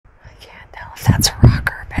if that's a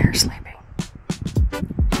rock or a bear sleeping.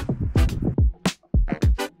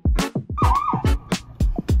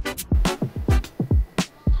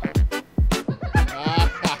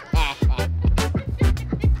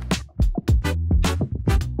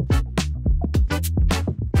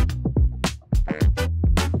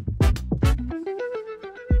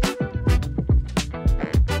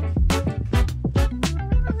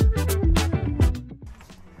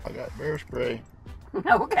 Bear spray.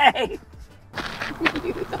 Okay.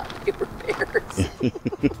 You thought they were bears.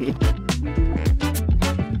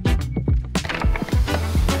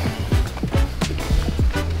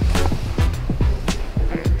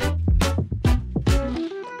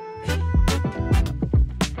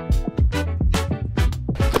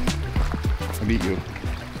 I beat you.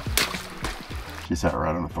 She sat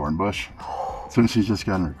right on a thorn bush. As soon as she just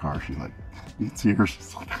got in her car, she's like, you can see her,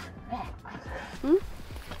 she's like, Hmm?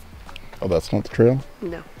 Oh, that's not the trail?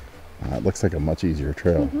 No. It looks like a much easier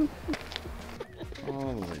trail.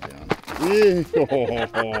 All the way down.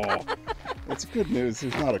 Oh, that's good news.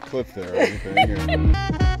 There's not a cliff there or anything.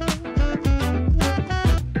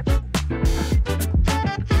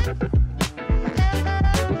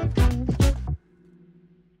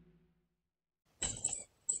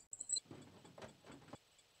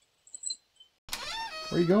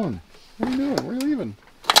 Where are you going? What are you doing? Where are you leaving?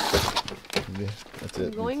 Yeah, that's it.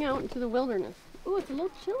 I'm going out into the wilderness. Oh, it's a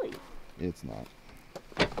little chilly. It's not.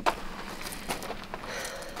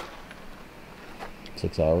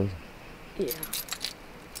 6 hours? Yeah.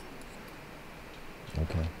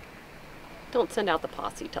 Okay. Don't send out the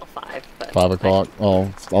posse till 5. But 5 o'clock?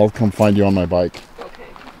 Oh, I'll come find you on my bike. Okay.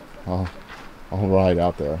 I'll ride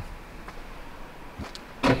out there.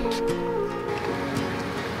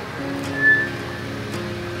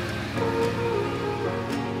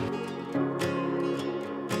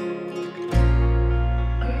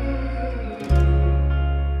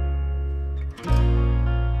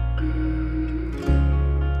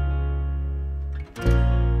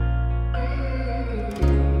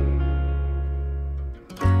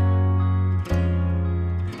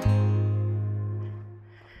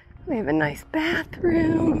 We have a nice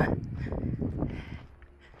bathroom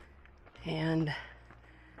and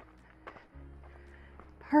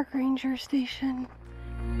park ranger station.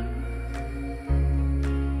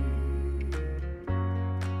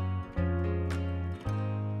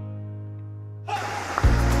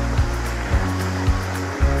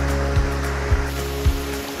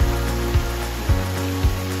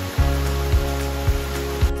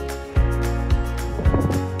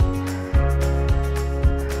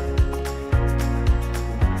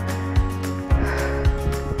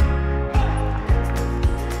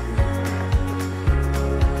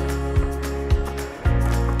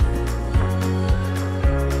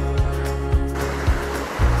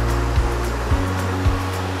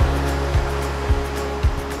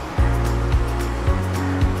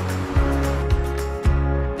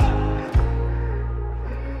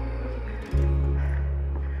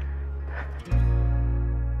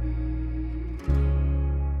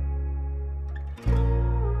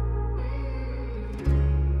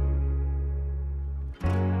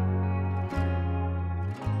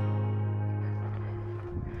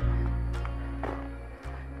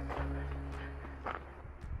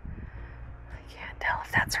 Tell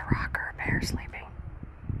if that's a rock or a bear sleeping.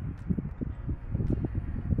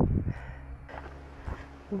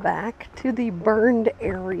 Back to the burned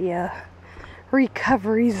area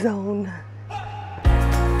recovery zone.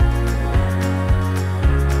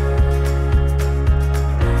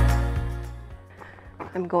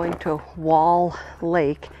 I'm going to Wall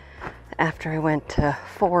Lake after I went to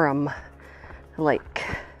Forum Lake.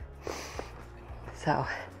 So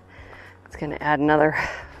it's going to add another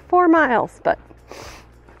 4 miles, but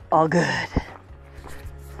all good.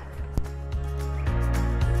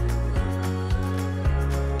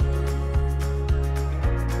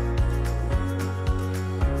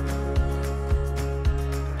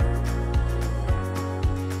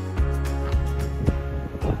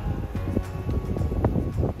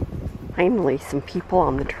 Finally, some people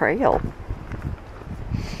on the trail.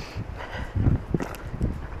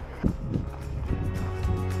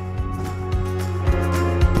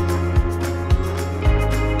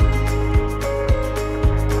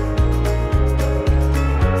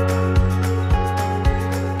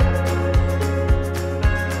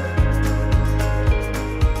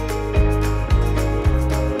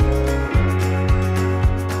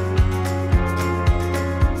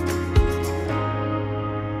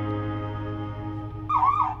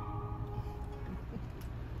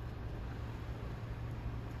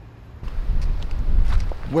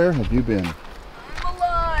 Where have you been? I'm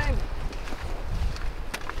alive.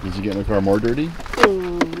 Did you get in the car more dirty?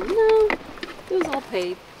 No, it was all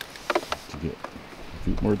paid. Did you get your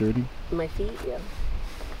feet more dirty? My feet, yeah.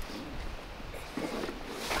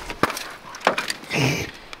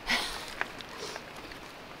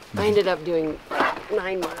 I ended up doing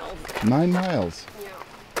 9 miles. 9 miles? Yeah.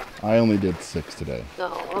 I only did 6 today.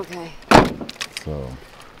 Oh, okay. So,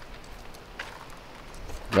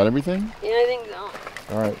 got everything? Yeah, I think so.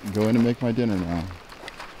 All right, go in and make my dinner now.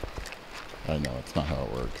 I know, it's not how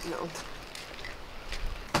it works. No.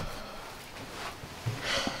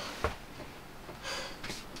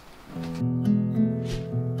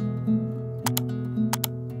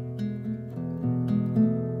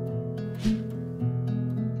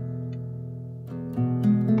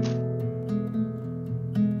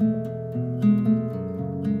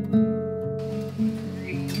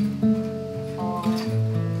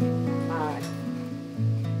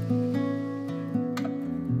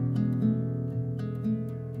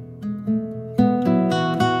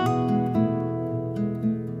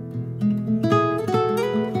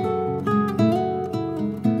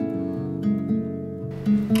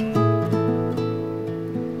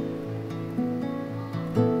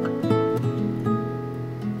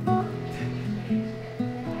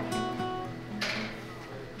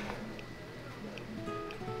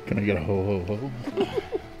 Can I get a ho ho ho?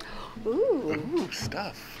 Ooh, Ooh,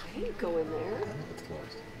 stuff. I ain't going there. It's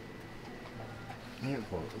closed. I ain't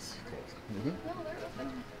closed. It's closed. No, they're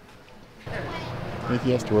open. Think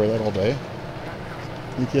he has to wear that all day?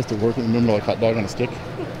 Think he has to work in the middle like hot dog on a stick?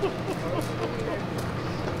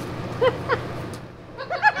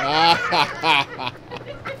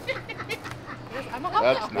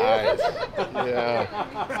 That's nice. Yeah.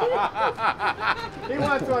 He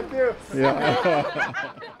wants one too. Yeah.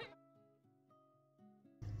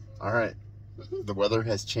 All right. The weather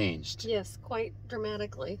has changed. Yes, quite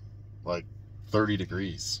dramatically. Like 30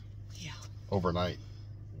 degrees. Yeah. Overnight.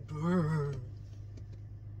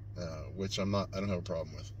 Which I don't have a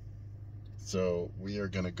problem with. So we are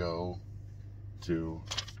gonna go to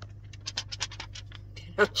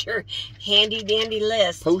Not your handy dandy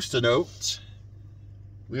list. post a note.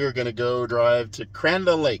 We are gonna go drive to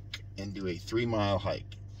Crandell Lake and do a 3-mile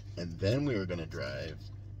hike, and then we are gonna drive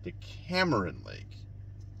to Cameron Lake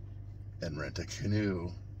and rent a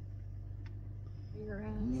canoe.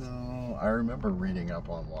 No, I remember reading up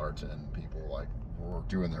on Waterton. People like were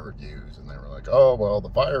doing their reviews, and they were like, "Oh well,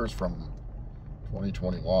 the fire is from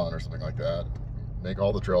 2021 or something like that. Make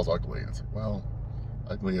all the trails ugly." And it's like, well,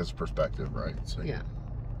 ugly is perspective, right? So Yeah.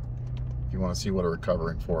 if you want to see what a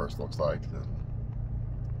recovering forest looks like, then.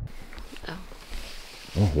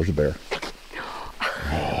 Oh, there's a bear.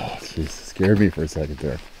 Oh, jeez, scared me for a second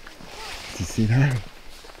there. Did you see that? I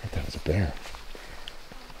thought that was a bear.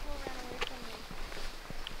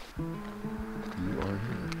 You are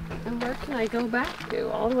here. And where can I go back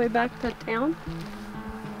to? All the way back to town?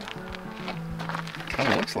 Kind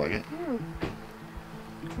of looks like it. Yeah.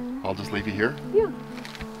 I'll just leave you here. Yeah.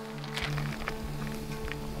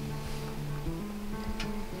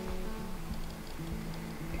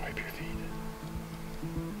 Wipe your feet.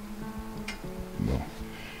 Well,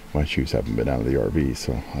 my shoes haven't been out of the RV,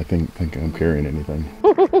 so I think I'm carrying anything.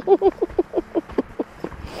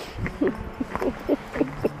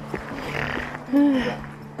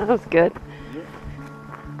 That was good.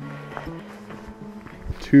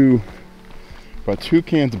 About 2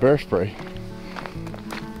 cans of bear spray,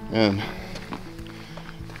 and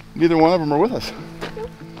neither one of them are with us.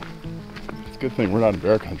 It's a good thing we're not in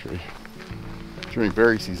bear country during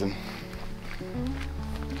berry season.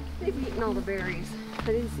 They've eaten all the berries. I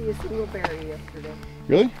didn't see a single berry yesterday.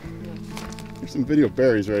 Really? There's some video of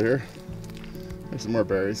berries right here. There's some more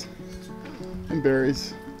berries. And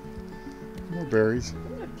berries. More berries.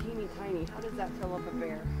 Those are teeny tiny. How does that fill up a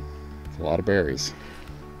bear? It's a lot of berries.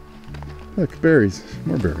 Look, berries.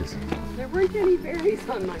 More berries. There weren't any berries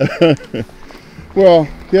on my Well,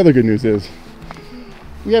 the other good news is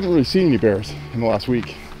we haven't really seen any bears in the last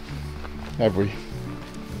week, have we?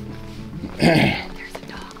 There's a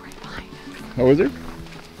dog right behind us. Oh, is there?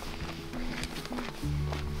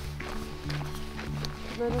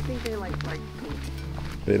 I don't think they like bright pink.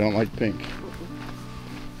 They don't like pink.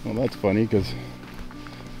 Well, that's funny because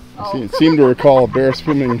Oh. I seem to recall a bear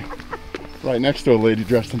swimming right next to a lady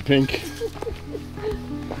dressed in pink.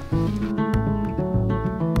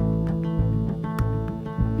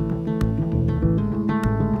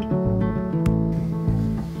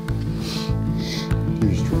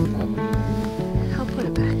 Here's your puppy. I'll put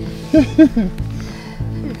it back.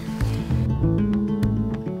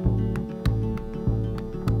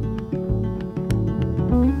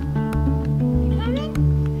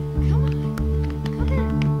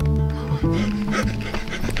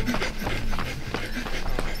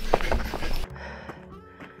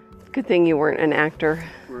 thing you weren't an actor.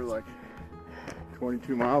 We're like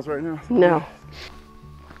 22 miles right now. No.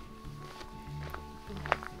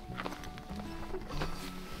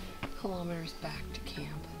 Kilometers back to camp.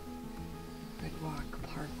 Red Rock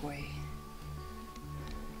Parkway.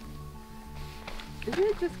 Isn't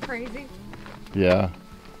it just crazy? Yeah.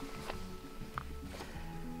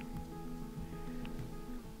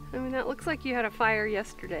 I mean, that looks like you had a fire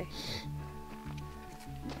yesterday.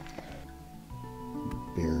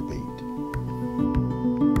 Bear bait.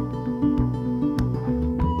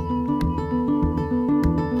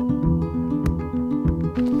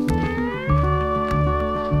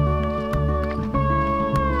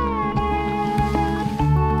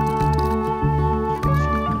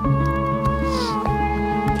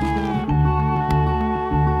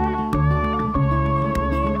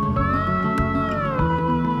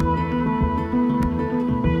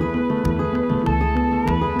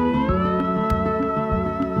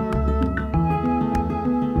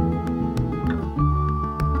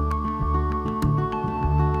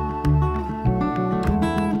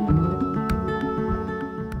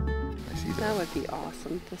 That would be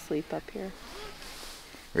awesome to sleep up here.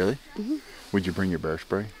 Really? Mm-hmm. Would you bring your bear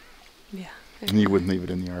spray? Yeah. And you wouldn't leave it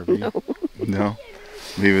in the RV? No. No?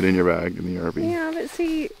 Leave it in your bag in the RV? Yeah, but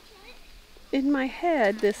see, in my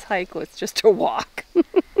head, this hike was just a walk.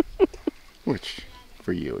 Which,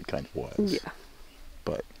 for you, it kind of was. Yeah.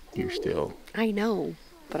 But you're still... I know,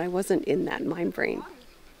 but I wasn't in that mind frame.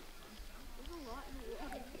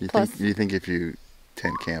 You Plus- think if you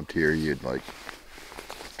tent camped here, you'd like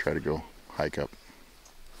try to go hike up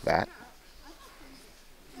that?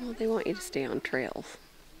 Well, they want you to stay on trails.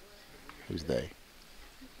 Who's they?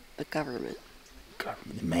 The government.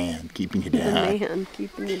 The man keeping you The down. man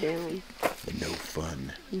keeping you down. The no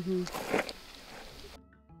fun. Mm-hmm.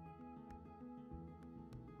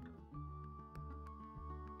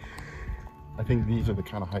 I think these are the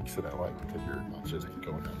kind of hikes that I like because you're not just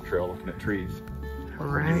going down the trail looking at trees.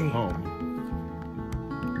 Right. When you're home,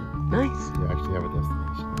 Nice. you actually have a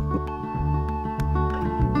destination.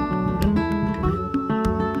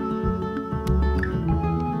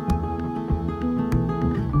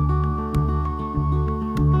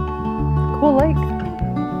 Cool lake.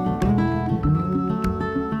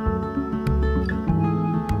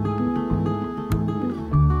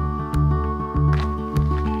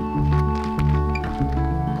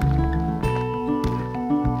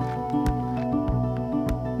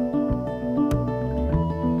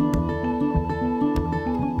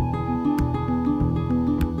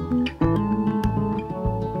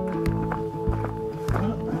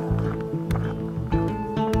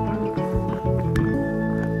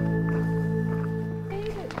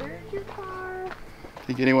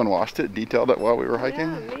 Think anyone washed it, detailed it while we were hiking?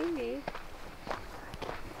 Yeah, maybe.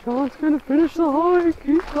 John's gonna finish the hike.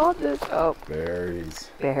 He's got this. Oh, Berries.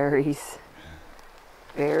 berries.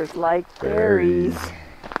 Bears like berries.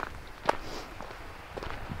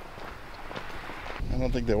 I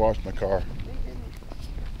don't think they washed my car.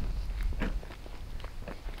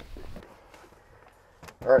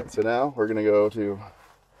 All right, so now we're gonna go to,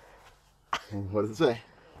 what does it say?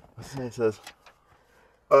 What's it say? It says,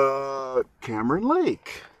 Cameron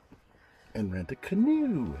Lake and rent a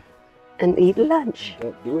canoe. And eat lunch.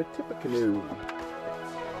 Don't do a tip a canoe.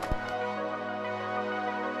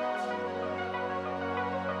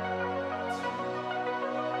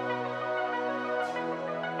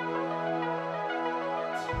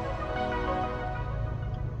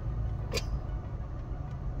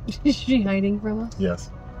 Is she hiding from us?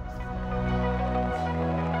 Yes.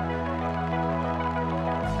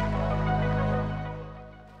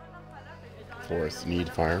 Forests need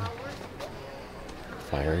fire.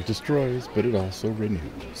 Fire destroys, but it also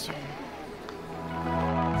renews.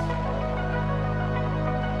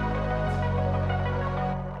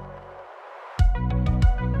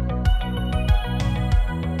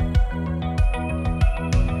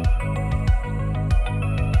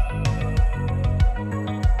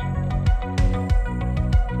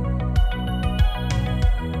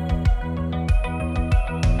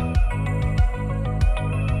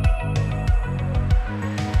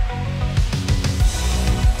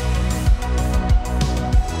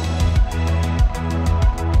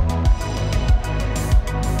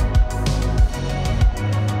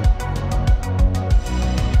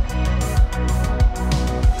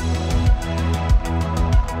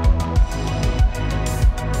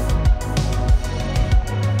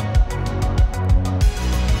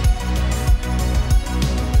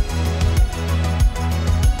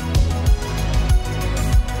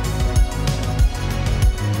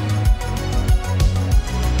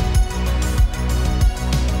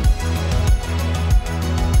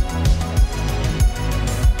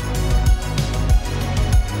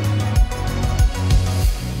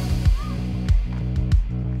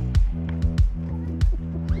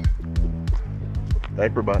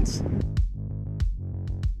 Diaper buns.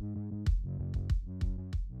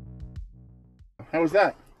 How was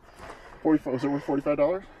that? 45, was it worth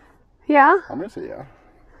 $45? Yeah. I'm gonna say yeah.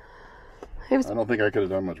 It was... I don't think I could have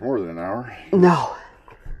done much more than an hour. No.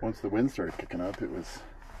 Once the wind started kicking up, it was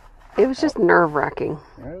just nerve-wracking.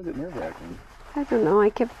 Why was it nerve-wracking? I don't know. I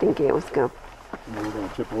kept thinking it was going to... We were going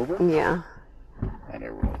to tip over? Yeah. I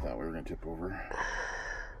never really thought we were going to tip over.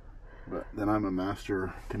 But then I'm a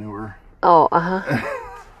master canoeer. Oh, uh-huh.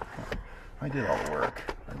 I did all the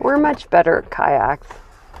work. We're much better at kayaks.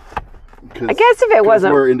 I guess if it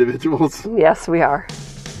wasn't... We're individuals. Yes, we are.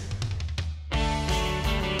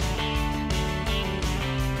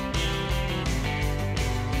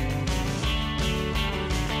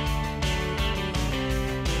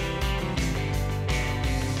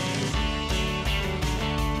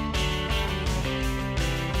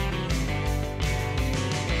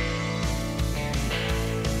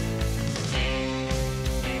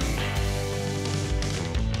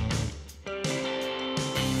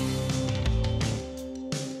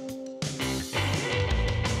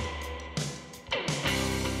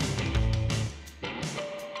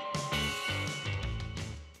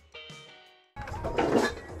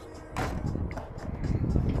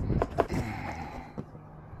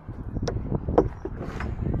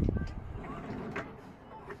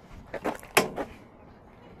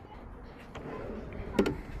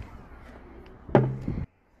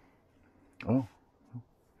 Oh,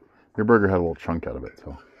 your burger had a little chunk out of it,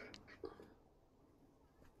 so.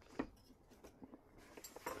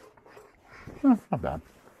 Oh, not bad.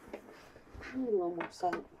 A little more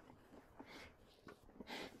salt.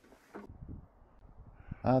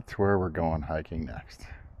 That's where we're going hiking next.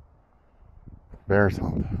 Bear's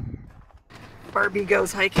Hump. Barbie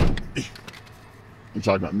goes hiking. You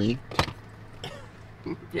talking about me?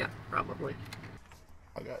 Yeah, probably.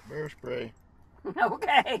 I got bear spray.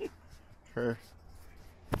 Okay. For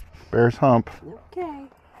Bear's Hump. Okay.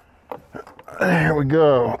 There we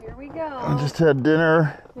go. Here we go. I just had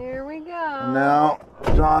dinner. Here we go. And now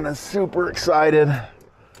John is super excited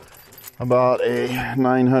about a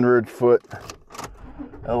 900-foot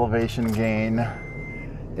elevation gain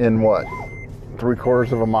in what?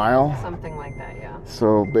 3/4 of a mile? Something like that, yeah.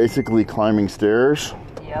 So basically climbing stairs.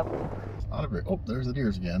 Yep. Not a very, oh, there's the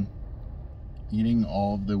deers again. Eating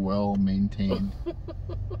all of the well-maintained.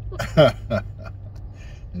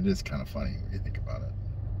 It is kind of funny when you think about it.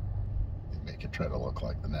 They make it try to look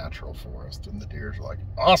like the natural forest, and the deers are like,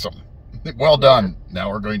 awesome, well done. Now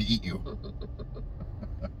we're going to eat you.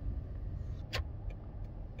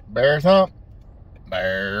 Bear's Hump.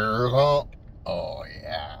 Bear's Hump. Oh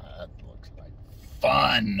yeah, that looks like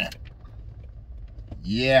fun.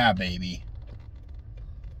 Yeah, baby.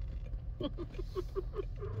 I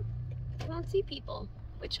don't see people.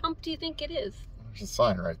 Which hump do you think it is? There's a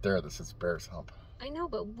sign right there that says Bear's Hump. I know,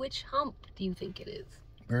 but which hump do you think it is?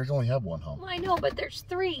 Bears only have one hump. Well, I know, but there's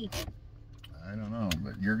 3. I don't know,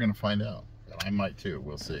 but you're going to find out. I might too.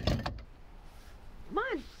 We'll see. Come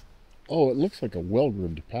on. Oh, it looks like a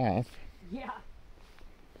well-groomed path. Yeah.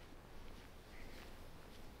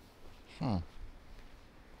 Huh.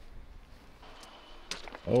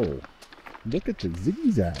 Oh, look at the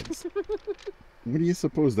zigzags. What do you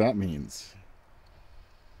suppose that means?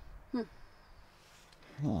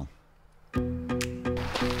 Huh.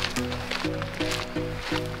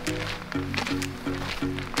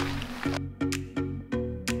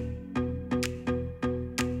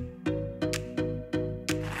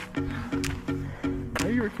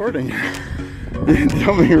 Are you recording? You didn't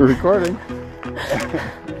tell me you were recording.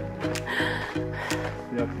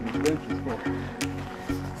 Yeah, the bench is full.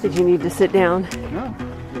 Did you need to sit down? No.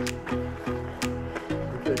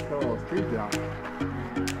 If they cut all the trees down,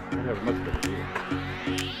 I'd have a much better view.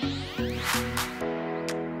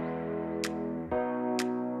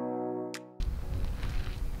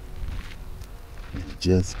 It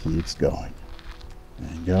just keeps going.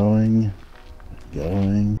 And going. And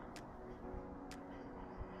going.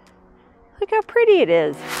 Look how pretty it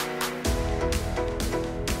is.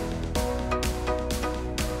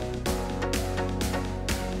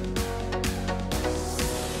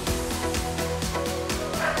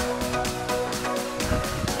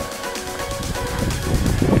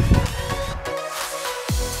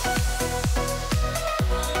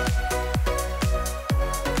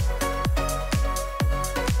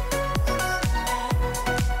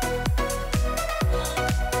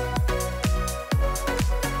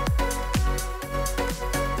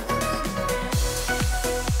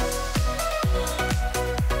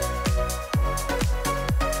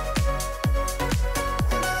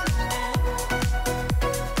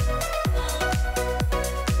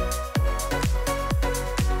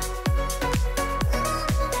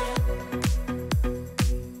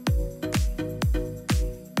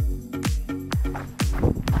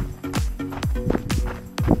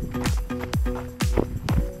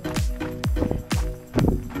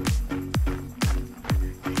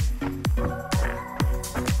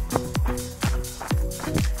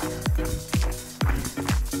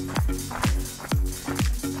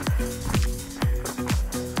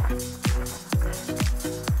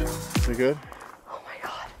 Is it good? Oh my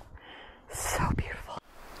God, so beautiful.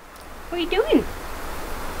 What are you doing?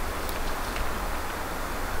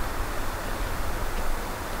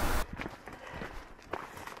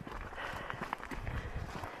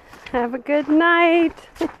 Have a good night.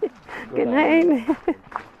 Good night.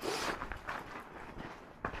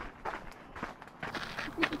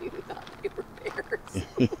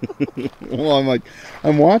 Well,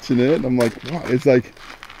 I'm watching it, and I'm like, wow, it's like,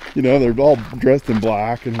 you know, they're all dressed in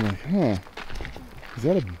black, and I'm like, huh, is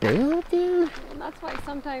that a bear up there? And that's why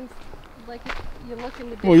sometimes, like, you look in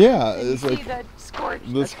the distance, well, yeah, and it's you like see the scorch.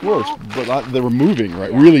 The scorch, but they were moving,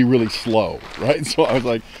 right? Yeah. Really, really slow, right? So I was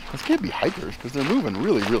like, this can't be hikers because they're moving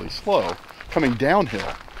really, really slow, coming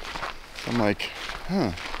downhill. I'm like,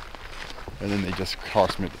 huh. And then they just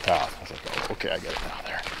crossed me at the path. I was like, oh, okay, I get it now.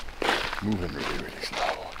 They're moving really, really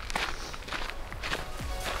slow.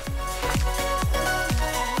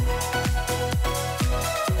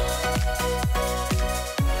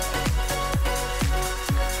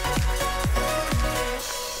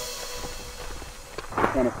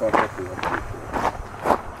 Kind of fucked up the Look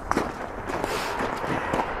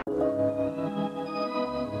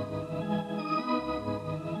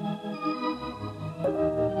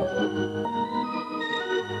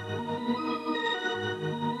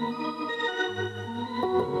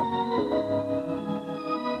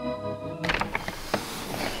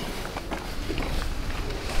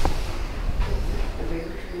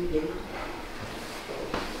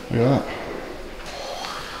at that.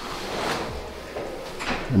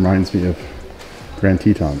 Reminds me of Grand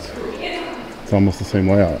Tetons. It's almost the same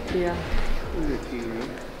layout. Yeah.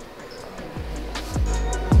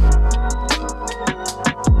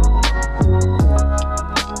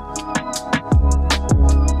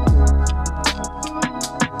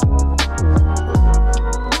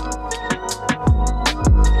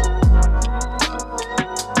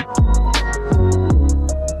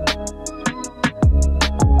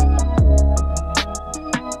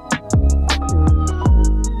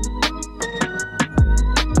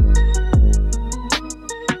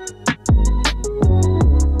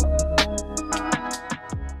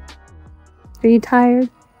 Are you tired?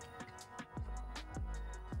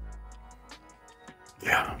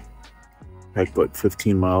 Yeah. Hiked like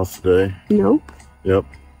 15 miles today. Nope. Yep.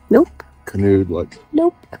 Nope. Canoed like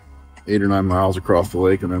Nope. 8 or 9 miles across the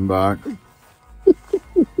lake and then back.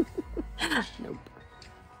 Nope.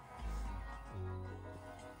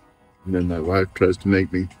 And then my wife tries to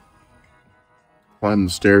make me climb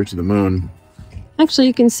the stairs to the moon. Actually,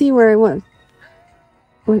 you can see where I was.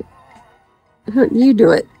 Wait. You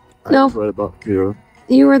do it. I No. was right about here.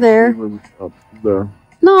 You were there. Up there.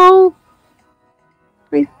 No.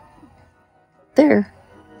 Right there.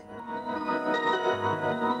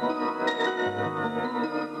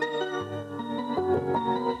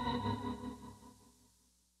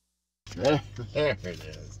 There it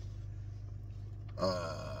is.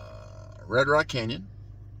 Red Rock Canyon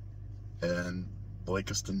and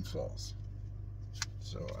Blakiston Falls.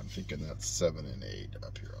 So I'm thinking that's 7 and 8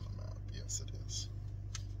 up here on the map. Yes, it is.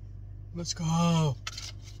 Let's go.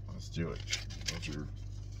 Let's do it. Those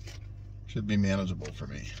should be manageable for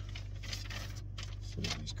me. Instead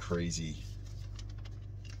of these crazy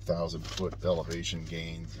 1,000-foot elevation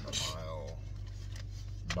gains in a mile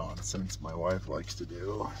nonsense my wife likes to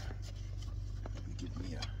do. Give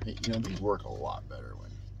me you know, these work a lot better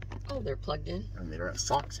when. Oh, they're plugged in? And they don't have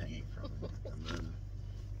socks hanging from them. And then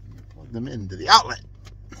you plug them into the outlet.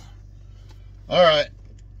 All right.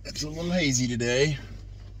 It's a little hazy today.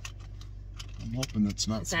 I'm hoping that's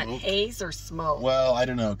not smoke. Is that haze or smoke? Well, I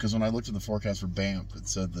don't know, because when I looked at the forecast for Banff, it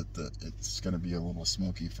said that it's going to be a little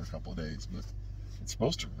smoky for a couple of days, but it's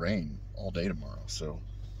supposed to rain all day tomorrow, so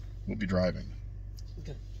we'll be driving.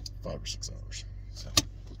 Okay. 5 or 6 hours. So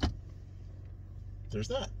there's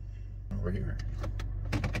that. Over here.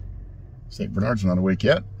 St. Bernard's not awake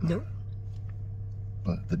yet. No.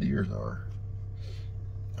 But the deers are.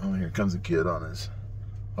 Oh, here comes a kid on his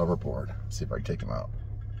hoverboard. Let's see if I can take him out.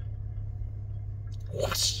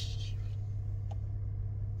 Whoosh.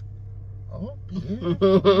 Oh, yeah.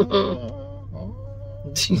 Oh.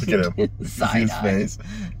 Look at him. Side his eye. face.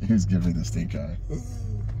 He was giving me the stink eye.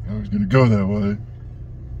 I was going to go that way.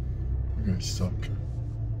 You guys suck.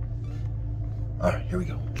 All right, here we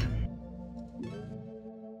go.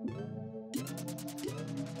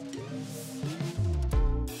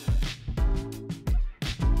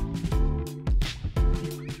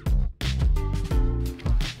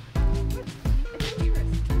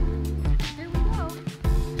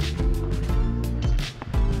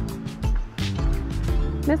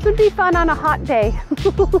 This would be fun on a hot day.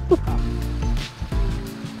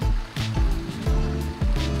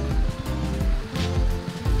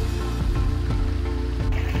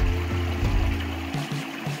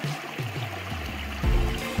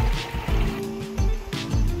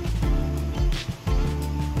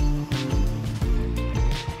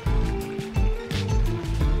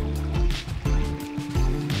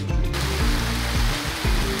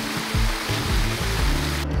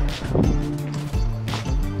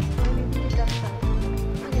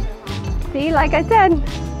 See, like I said,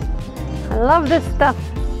 I love this stuff.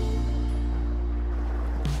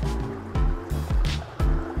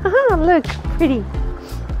 Look, pretty.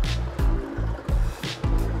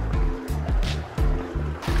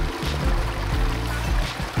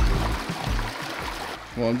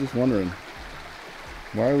 Well, I'm just wondering,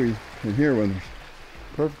 why are we in here when there's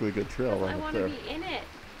a perfectly good trail right up there? I want to be in it.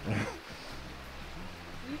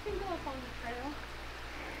 You can go up on the trail.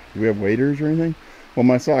 Do we have waders or anything? Well,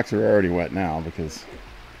 my socks are already wet now because...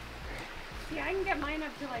 Yeah, I can get mine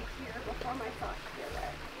up to like here before my socks get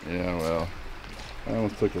wet. Yeah, well, I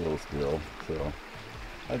almost took a little spill, so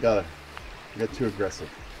I got too aggressive.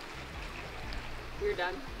 You're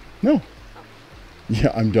done? No. Oh.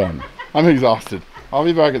 Yeah, I'm done. I'm exhausted. I'll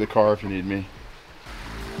be back at the car if you need me.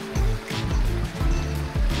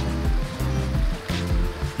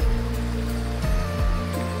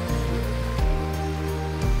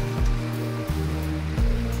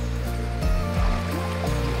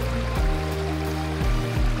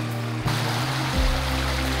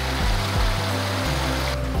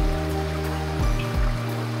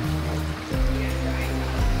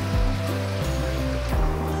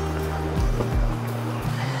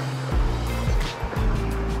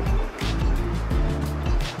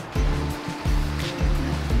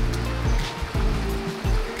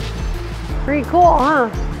 Pretty cool, huh?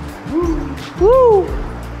 Woo! Woo!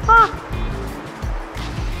 Ah!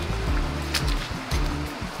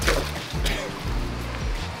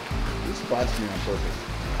 You splashed me on purpose.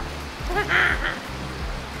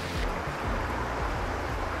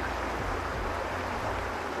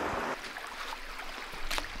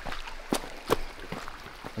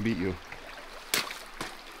 I beat you.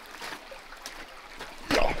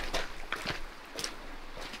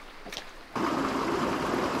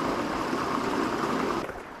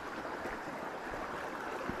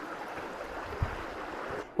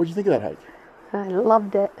 What'd you think of that hike? I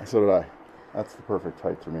loved it. So did I. That's the perfect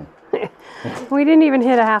hike for me. We didn't even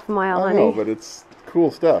hit a half mile, I honey. know, but it's cool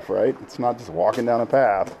stuff, right? It's not just walking down a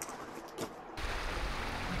path.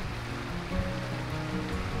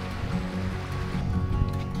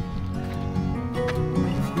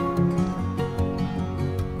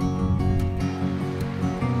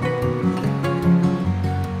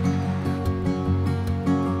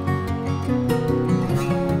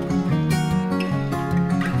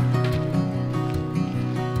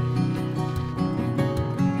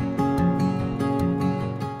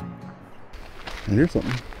 I hear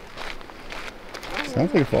something.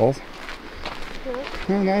 Sounds like it falls.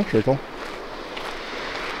 Oh, not a trickle.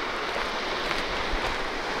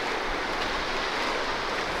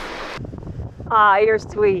 Ah, you're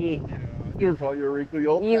sweet. You call you a wrinkly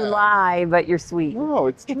old You hag. lie, but you're sweet. No,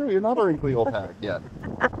 it's true. You're not a wrinkly old hag yet.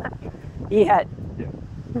 Yet. Yeah.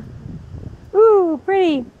 Ooh,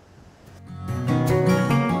 pretty.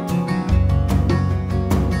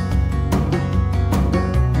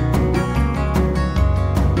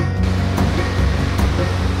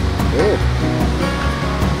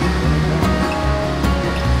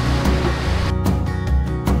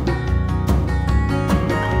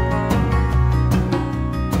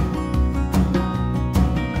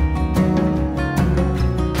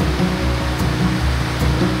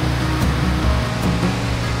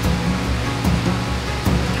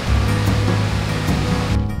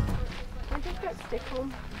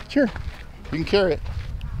 Sure, you can carry it.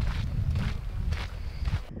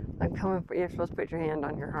 I'm coming for you. You're supposed to put your hand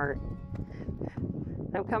on your heart.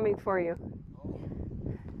 I'm coming for you.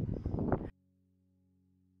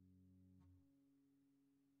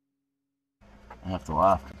 I have to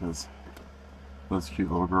laugh because those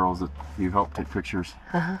cute little girls that you helped take pictures,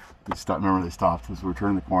 they stopped. Remember, they stopped as we were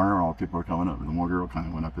turning the corner and all the people were coming up, and the one girl kind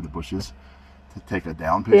of went up in the bushes to take a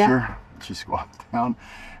down picture. Yeah. She squatted down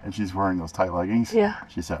and she's wearing those tight leggings. Yeah.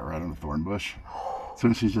 She sat right on a thorn bush. As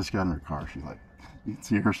soon as she just got in her car, she like, you can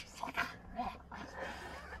see her, she's like,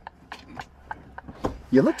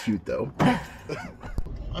 you look cute though.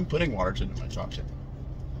 I'm putting Waterton in my top 10.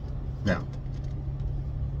 Now,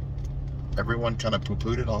 everyone kind of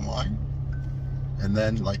poo-pooed it online. And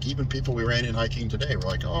then, like, even people we ran in hiking today were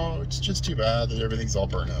like, oh, it's just too bad that everything's all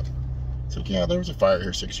burned up. So, yeah, there was a fire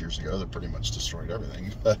here 6 years ago that pretty much destroyed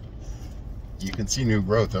everything. But you can see new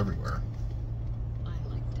growth everywhere. I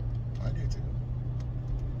liked it. I do too.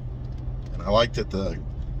 And I liked that the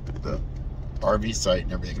RV site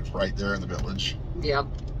and everything is right there in the village. Yep.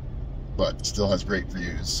 But still has great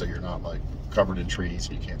views, so you're not, like, covered in trees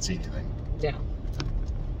and you can't see anything. Yeah.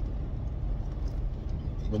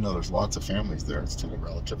 Even though there's lots of families there, it's still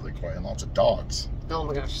relatively quiet, and lots of dogs. Oh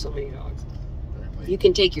my gosh, so many dogs. Apparently. You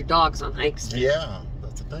can take your dogs on hikes. Yeah,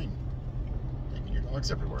 that's the thing. Taking your dogs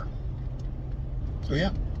everywhere. Oh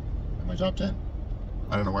yeah, in my top 10.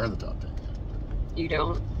 I don't know where the top 10. You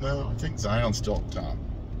don't? No, I think Zion's still at the top.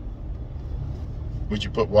 Would you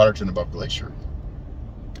put Waterton above Glacier?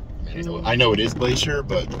 I mean, I know it is Glacier,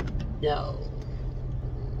 but no.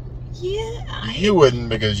 Yeah. You wouldn't,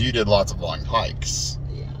 because you did lots of long hikes.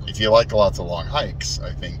 Yeah. If you like lots of long hikes,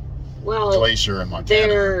 I think Glacier and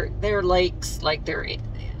Montana. They're lakes, like they're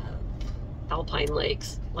alpine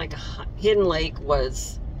lakes. Like a Hidden Lake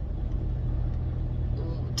was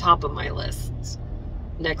top of my list,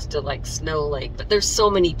 next to like Snow Lake. But there's so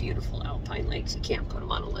many beautiful alpine lakes, you can't put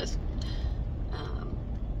them on a list.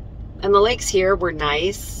 And the lakes here were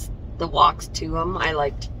nice. The walks to them I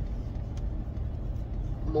liked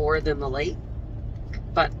more than the lake,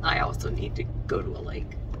 but I also need to go to a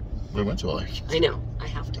lake. We went to a lake. I know. I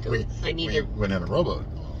have to go. We went in a rowboat,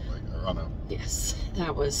 or on a... Yes,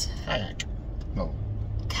 that was... Kayak. No.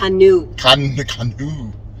 Canoe.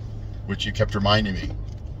 Canoe, which you kept reminding me.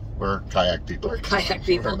 We're kayak people. We're kayak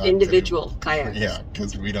people. Individual kayaks. Yeah,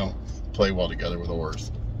 because we don't play well together with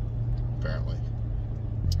oars, apparently.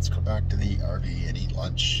 Let's go back to the RV and eat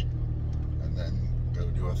lunch, and then go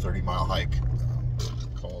do a 30-mile hike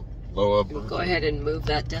called Loa Bertha. Go ahead and move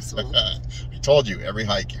that decimal. I told you, every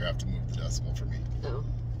hike you have to move the decimal for me. No.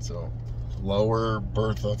 So, Lower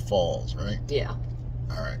Bertha Falls, right? Yeah.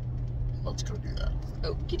 All right, let's go do that.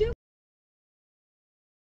 Okie doke.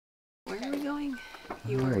 Where are we going?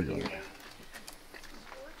 You are here.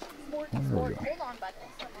 We're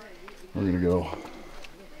gonna go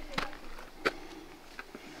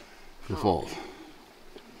to the falls,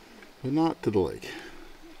 but not to the lake.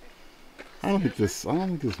 I don't think this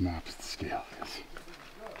map is the scale.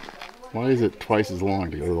 Why is it twice as long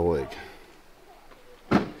to go to the lake?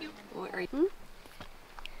 Where are you?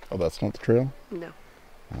 Oh, that's not the trail? No.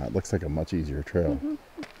 It looks like a much easier trail.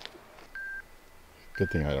 Good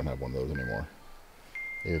thing I don't have one of those anymore.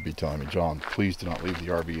 They would be telling me, John, please do not leave the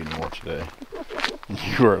RV anymore today.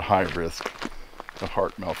 You are at high risk of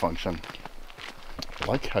heart malfunction. I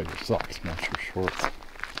like how your socks match your shorts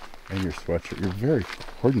and your sweatshirt. You're very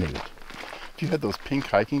coordinated. Do you have those pink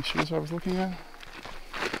hiking shoes I was looking at?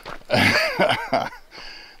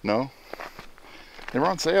 No? They were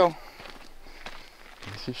on sale.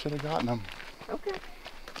 I guess you should have gotten them. Okay.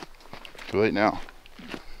 Too late now.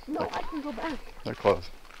 No, I can go back. They're closed.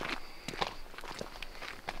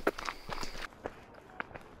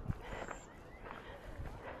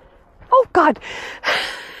 Oh, God.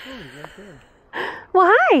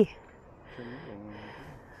 Well, hi.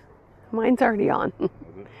 Mine's already on.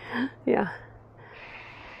 Yeah.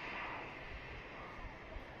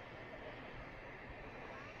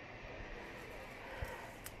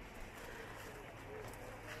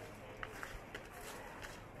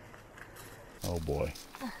 Oh boy.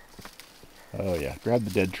 Oh yeah, grab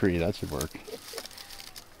the dead tree, that should work.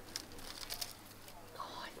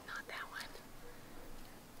 Oh, it's not that one.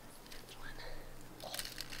 This one.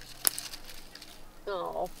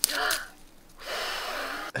 Oh.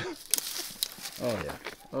 Oh yeah.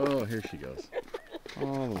 Oh, here she goes.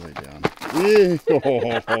 All the way down.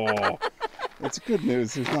 Oh, it's good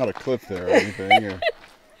news. There's not a cliff there or anything, or,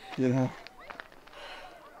 you know.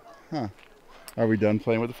 Huh. Are we done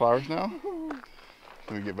playing with the flowers now?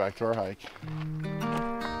 Can we get back to our hike?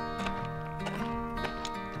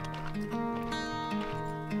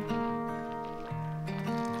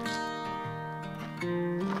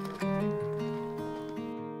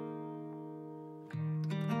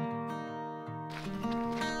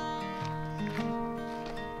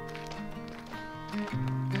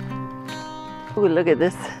 Ooh, look at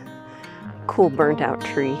this cool burnt out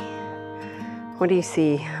tree. What do you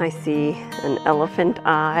see? I see an elephant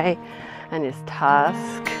eye and his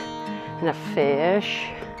tusk and a fish.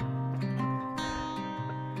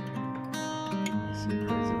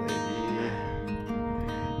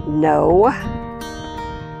 No.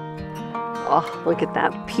 Oh, look at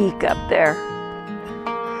that peak up there.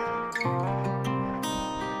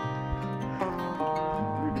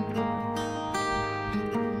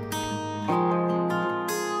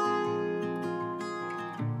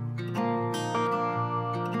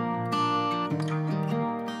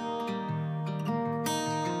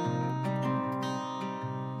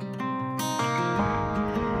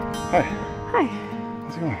 Hi. Hi.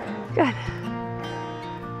 How's it going? Good.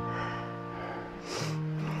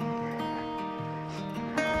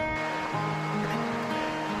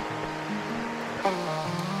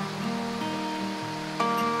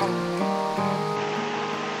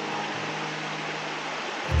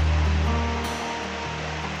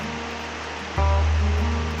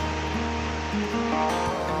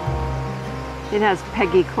 It has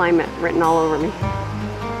Peggy Climate written all over me.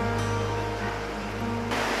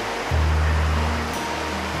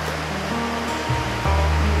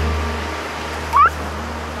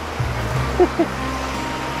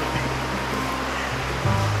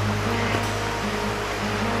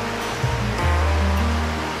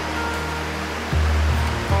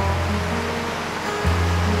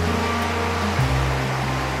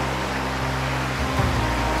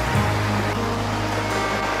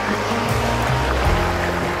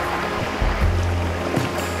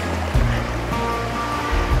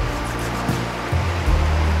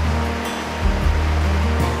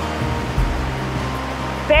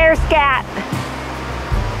 scat.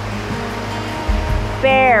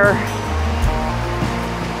 Bear.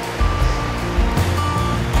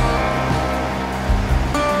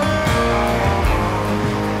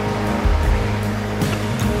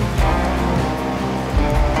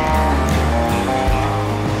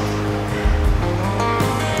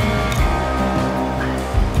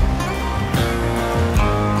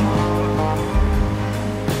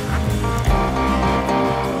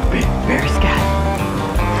 Bear scat.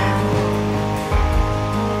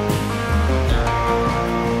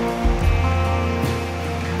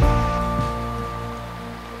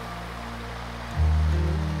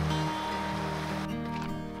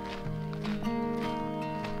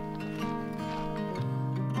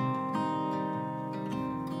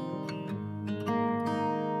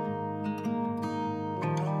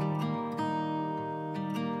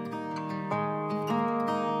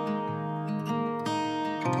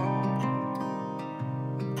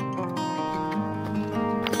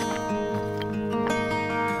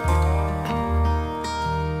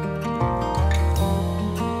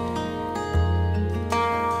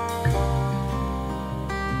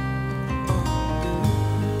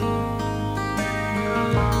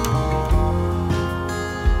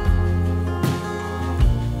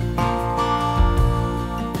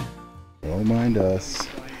 Don't mind us.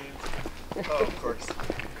 Oh, of course.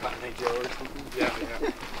 Cotton Joe or something? Yeah,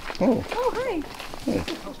 yeah. Oh. Oh, hi. Hey.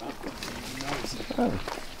 Oh.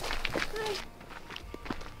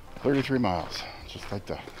 33 miles, just like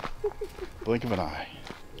the blink of an eye.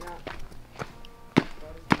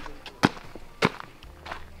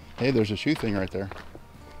 Hey, there's a shoe thing right there.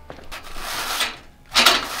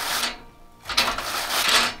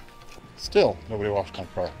 Still, nobody washed my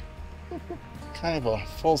car. Kind of a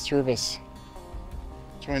full service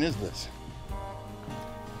joint is this?